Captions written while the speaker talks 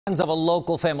Fans of a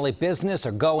local family business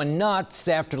are going nuts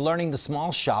after learning the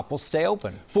small shop will stay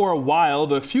open. For a while,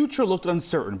 the future looked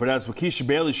uncertain, but as Wakisha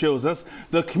Bailey shows us,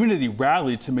 the community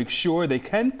rallied to make sure they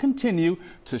can continue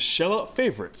to shell out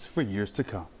favorites for years to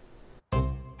come.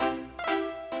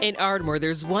 In Ardmore,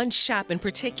 there's one shop in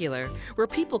particular where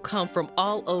people come from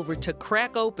all over to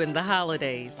crack open the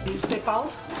holidays. Do you stick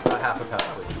olive? Half a cup,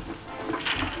 please.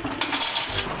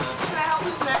 Can I help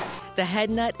you next? The Head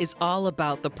Nut is all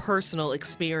about the personal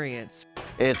experience.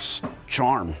 It's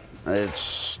charm.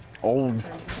 It's old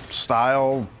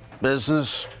style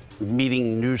business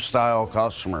meeting new style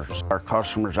customers. Our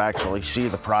customers actually see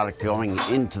the product going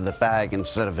into the bag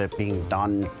instead of it being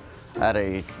done at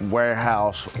a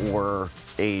warehouse or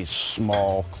a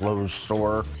small closed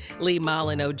store. Lee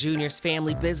Molyneux Jr.'s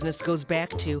family business goes back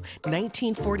to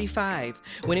 1945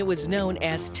 when it was known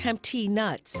as Temptee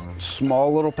Nuts.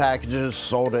 Small little packages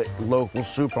sold at local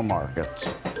supermarkets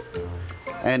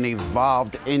and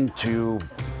evolved into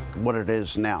what it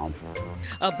is now.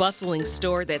 A bustling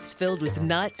store that's filled with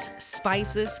nuts,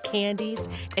 spices, candies,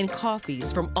 and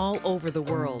coffees from all over the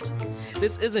world.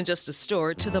 This isn't just a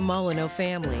store to the Molyneux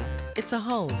family. It's a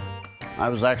home. I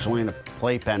was actually in a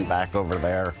playpen back over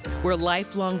there. Where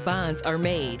lifelong bonds are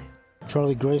made.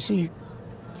 Charlie Gracie,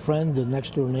 friend and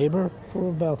next door neighbor for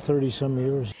about 30-some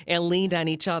years. And leaned on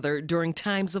each other during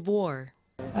times of war.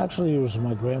 Actually, it was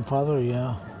my grandfather,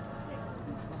 yeah.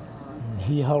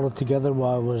 He held it together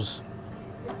while I was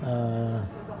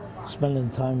spending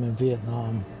time in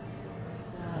Vietnam.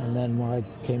 And then when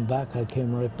I came back, I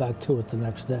came right back to it the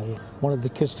next day. Wanted to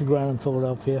kiss the ground in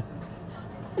Philadelphia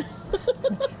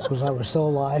because I was still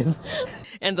alive.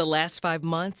 And the last 5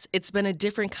 months, it's been a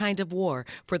different kind of war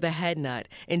for the Head Nut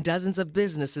and dozens of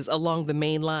businesses along the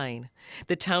main line.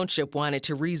 The township wanted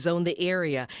to rezone the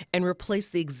area and replace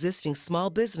the existing small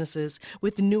businesses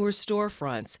with newer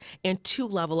storefronts and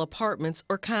two-level apartments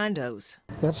or condos.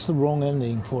 That's the wrong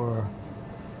ending for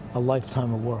a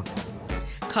lifetime of work.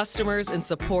 Customers and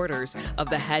supporters of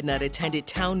the Head Nut attended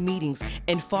town meetings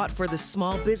and fought for the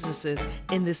small businesses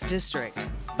in this district.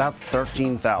 About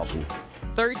 13,000.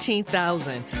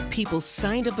 13,000 people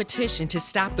signed a petition to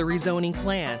stop the rezoning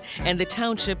plan, and the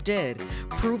township did,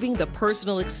 proving the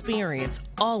personal experience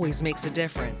always makes a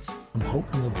difference. I'm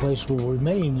hoping the place will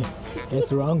remain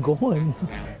after I'm gone.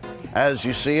 As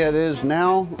you see it is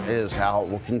now, is how it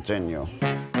will continue.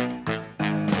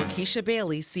 Wakisha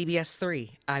Bailey, CBS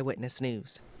 3 Eyewitness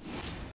News.